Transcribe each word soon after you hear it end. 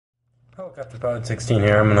Helicopter Pilot 16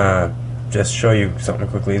 here. I'm gonna just show you something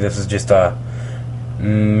quickly. This is just a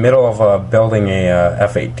middle of building a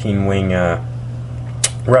F-18 wing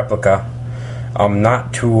replica.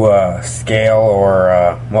 Not to scale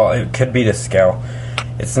or well, it could be to scale.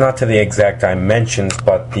 It's not to the exact dimensions,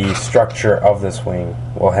 but the structure of this wing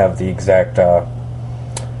will have the exact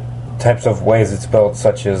types of ways it's built,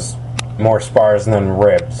 such as more spars and then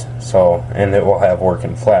ribs. So, and it will have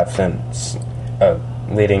working flaps and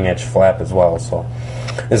leading edge flap as well. So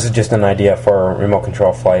this is just an idea for remote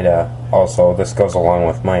control flight. Also, this goes along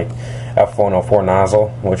with my F-104 nozzle,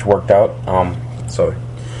 which worked out. So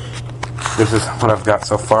this is what I've got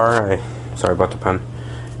so far. Sorry about the pen.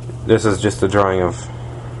 This is just a drawing of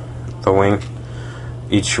the wing.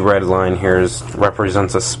 Each red line here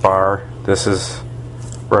represents a spar. This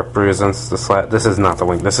represents the slat. This is not the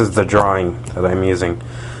wing. This is the drawing that I'm using.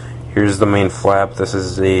 Here's the main flap. This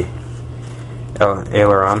is the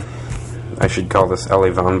aileron. I should call this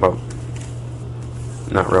elevon, but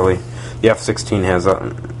not really. The F-16 has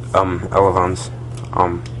elevons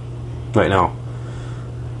right now.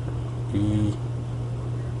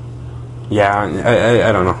 Yeah,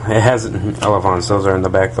 I don't know. It has elevons. Those are in the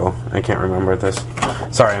back, though. I can't remember this.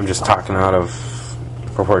 Sorry, I'm just talking out of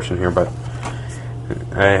proportion here, but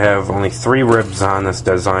I have only 3 ribs on this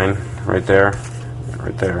design. Right there.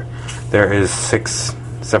 Right there. There is 6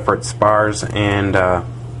 separate spars, and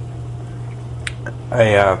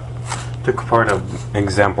I took apart an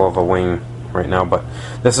example of a wing right now, but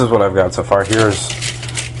this is what I've got so far. Here's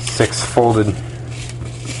 6 folded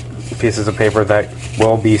pieces of paper that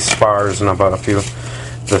will be spars in about a few.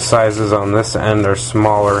 The sizes on this end are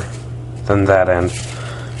smaller than that end,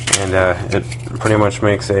 and it pretty much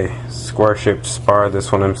makes a square-shaped spar.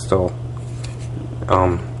 This one I'm still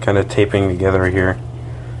kind of taping together here.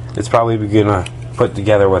 It's probably gonna put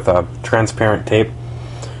together with transparent tape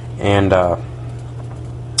and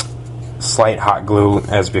slight hot glue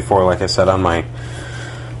as before, like I said on my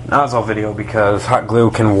nozzle video, because hot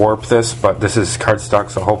glue can warp this, but this is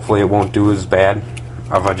cardstock, so hopefully it won't do as bad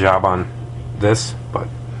of a job on this, but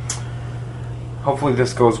hopefully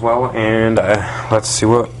this goes well, and let's see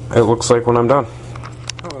what it looks like when I'm done.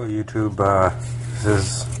 Hello YouTube, this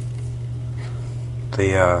is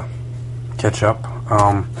the catch-up.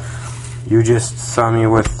 You just saw me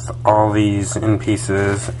with all these in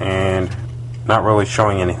pieces and not really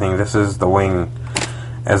showing anything. This is the wing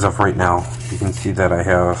as of right now. You can see that I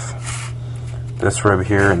have this rib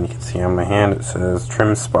here, and you can see on my hand it says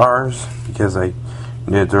trim spars, because I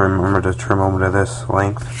needed to remember to trim them to this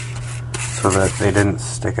length so that they didn't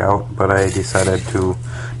stick out, but I decided to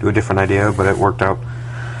do a different idea, but it worked out.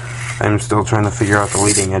 I'm still trying to figure out the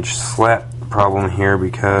leading edge slat problem here,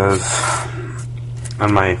 because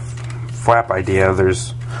on my flap idea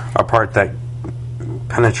there's a part that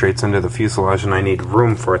penetrates into the fuselage and I need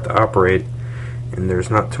room for it to operate, and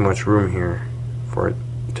there's not too much room here for it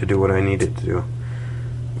to do what I need it to do.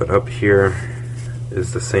 But up here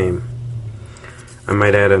is the same. I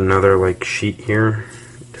might add another like sheet here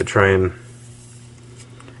to try and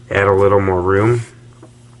add a little more room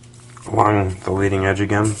along the leading edge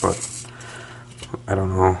again, but I don't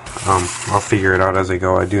know. I'll figure it out as I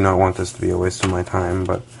go. I do not want this to be a waste of my time,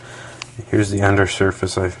 but here's the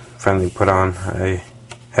undersurface I finally put on. I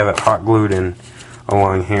have it hot glued in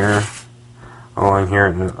along here,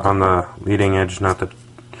 and on the leading edge, on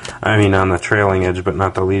the trailing edge, but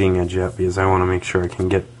not the leading edge yet, because I want to make sure I can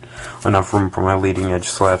get enough room for my leading edge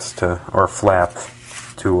slats or flap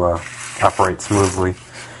to operate smoothly.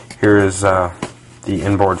 Here is the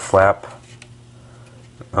inboard flap.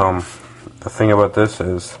 The thing about this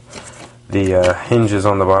is the hinge is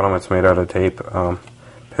on the bottom. It's made out of tape.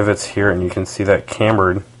 Pivots here, and you can see that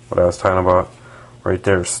cambered, what I was talking about right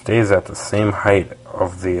there, stays at the same height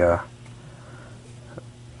of the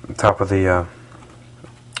top of the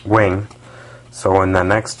wing, so when the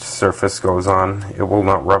next surface goes on, it will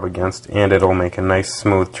not rub against, and it'll make a nice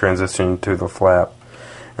smooth transition to the flap.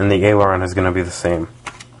 And the aileron is going to be the same.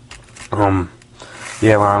 The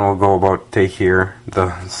aileron will go about to here,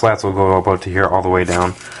 the slats will go about to here all the way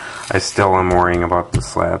down. I still am worrying about the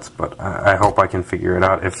slats, but I hope I can figure it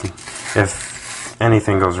out. If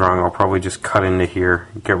anything goes wrong, I'll probably just cut into here,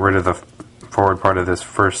 get rid of the forward part of this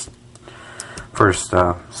first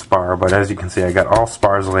spar. But as you can see, I got all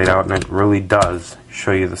spars laid out, and it really does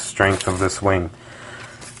show you the strength of this wing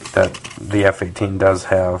that the F-18 does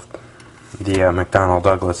have, the McDonnell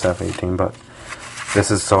Douglas F-18. But this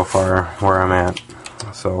is so far where I'm at,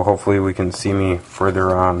 so hopefully we can see me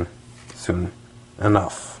further on soon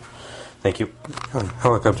enough. Thank you.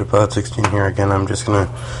 Helicopter Pilot 16 here again. I'm just going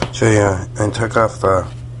to show you, I took off the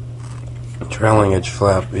trailing edge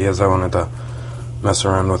flap because I wanted to mess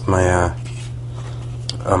around with my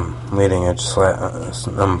leading edge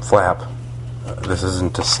flap. This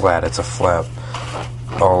isn't a slat, it's a flap.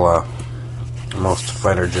 Most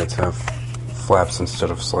fighter jets have flaps instead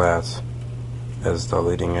of slats as the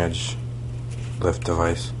leading edge lift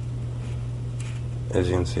device. As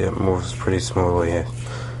you can see, it moves pretty smoothly. I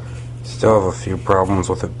still have a few problems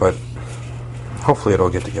with it, but hopefully it'll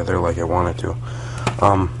get together like I want it to.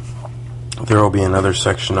 There will be another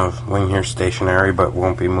section of wing here stationary, but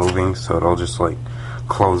won't be moving, so it'll just like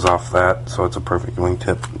close off that, so it's a perfect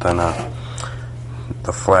wingtip. Then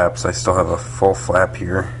the flaps, I still have a full flap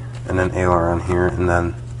here, and an aileron here, and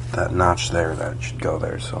then that notch there, that should go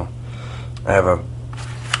there. So I have a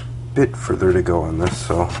bit further to go on this,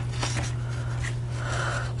 so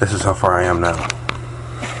this is how far I am now.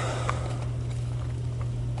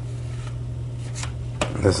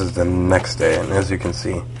 This is the next day, and as you can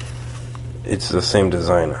see, it's the same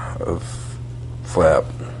design of flap,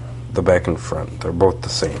 the back and front. They're both the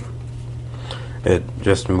same. It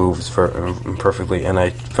just moves perfectly, and I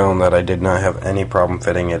found that I did not have any problem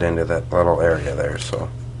fitting it into that little area there, so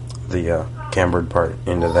the cambered part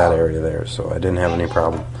into that area there, so I didn't have any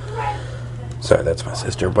problem. Sorry, that's my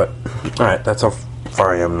sister, but alright, that's how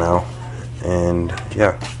far I am now, and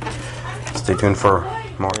yeah, stay tuned for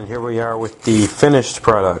more. And here we are with the finished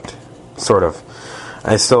product, sort of.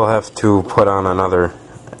 I still have to put on another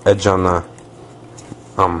edge on the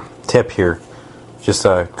tip here, just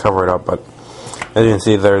to cover it up, but as you can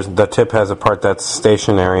see, the tip has a part that's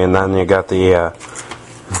stationary, and then you got the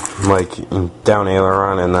like down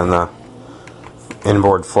aileron, and then the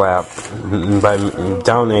inboard flap. By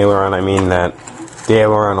down aileron, I mean that the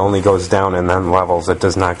aileron only goes down and then levels. It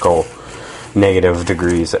does not go negative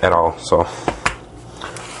degrees at all. So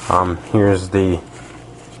here's the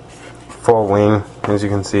full wing. As you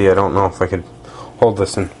can see, I don't know if I could hold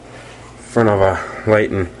this in front of a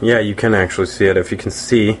light, and yeah, you can actually see it. If you can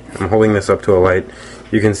see, I'm holding this up to a light,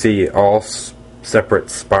 you can see all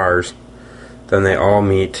separate spars. Then they all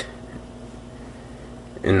meet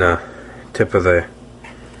in the tip of the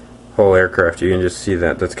whole aircraft. You can just see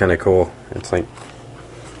that. That's kind of cool. It's like,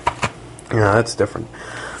 yeah, that's different.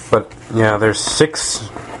 But yeah, there's 6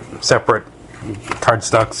 separate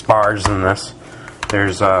cardstock spars in this.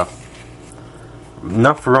 There's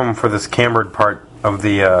enough room for this cambered part of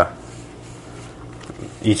the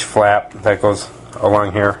each flap that goes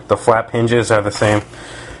along here. The flap hinges are the same.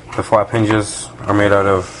 The flap hinges are made out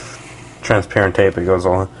of transparent tape. It goes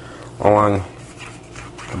along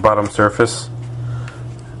the bottom surface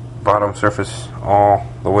all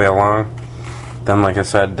the way along. Then, like I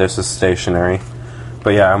said, this is stationary.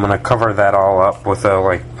 But yeah, I'm going to cover that all up with a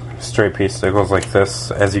like straight piece that goes like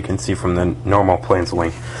this, as you can see from the normal plane's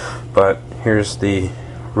wing. But here's the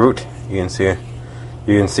root. You can see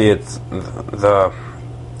it's the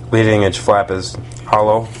leading edge flap is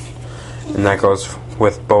hollow, and that goes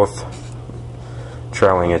with both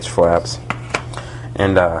trailing edge flaps.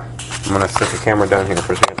 And I'm going to set the camera down here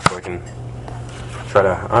for a second so I can try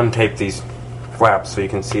to untape these flaps so you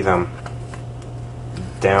can see them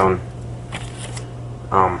down.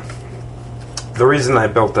 The reason I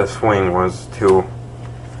built this wing was to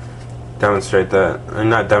demonstrate that,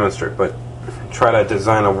 not demonstrate, but try to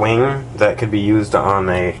design a wing that could be used on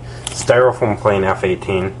a styrofoam plane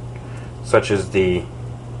F-18, such as the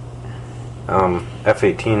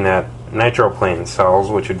F-18 that nitroplane sells,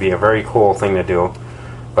 which would be a very cool thing to do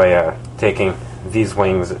by taking these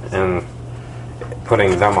wings and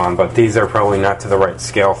putting them on. But these are probably not to the right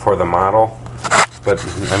scale for the model, but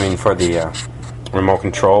I mean for the remote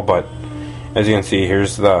control. But as you can see,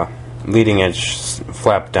 here's the leading edge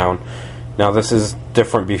flap down. Now this is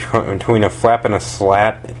different between a flap and a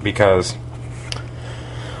slat, because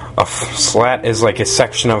a slat is like a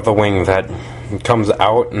section of the wing that comes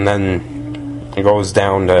out and then it goes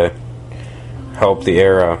down to help the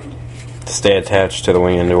air stay attached to the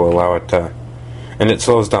wing and to allow it to, and it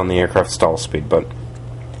slows down the aircraft stall speed. But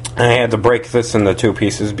I had to break this into 2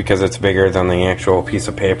 pieces because it's bigger than the actual piece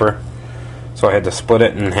of paper, so I had to split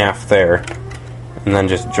it in half there and then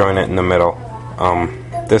just join it in the middle.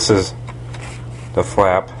 This is the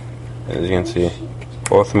flap. As you can see,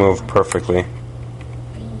 both move perfectly.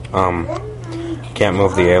 Can't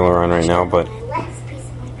move the aileron right now, but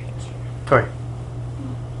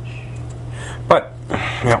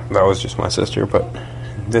yeah, that was just my sister. But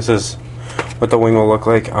this is what the wing will look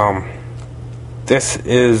like. This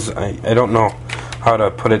is, I don't know how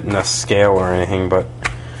to put it in a scale or anything, but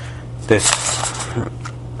this,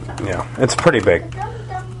 yeah, it's pretty big.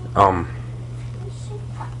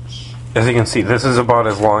 As you can see, this is about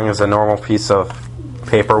as long as a normal piece of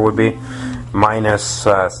paper would be, minus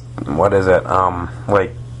what is it?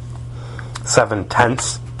 Like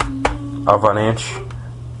 7/10 of an inch.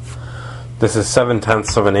 This is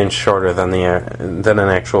 7/10 of an inch shorter than an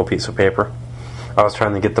actual piece of paper. I was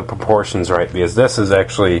trying to get the proportions right because this is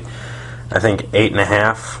actually, I think,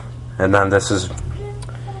 8.5, and then this is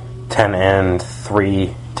 10 and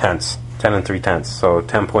 3/10, so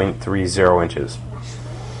 10.30 inches.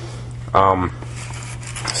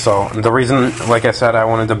 So the reason, like I said, I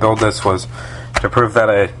wanted to build this was to prove that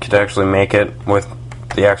I could actually make it with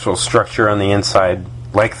the actual structure on the inside,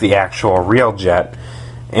 like the actual real jet,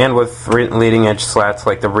 and with leading edge slats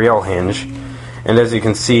like the real hinge. And as you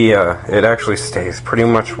can see, it actually stays pretty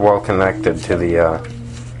much well connected to the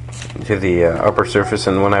upper surface,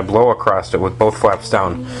 and when I blow across it with both flaps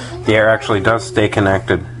down, the air actually does stay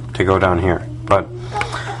connected to go down here. But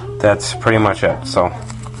that's pretty much it. So,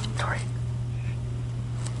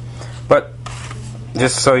 but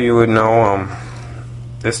just so you would know,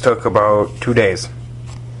 this took about 2 days,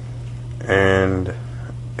 and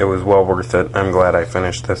it was well worth it. I'm glad I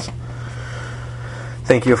finished this.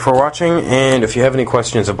 Thank you for watching, and if you have any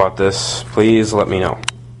questions about this, please let me know.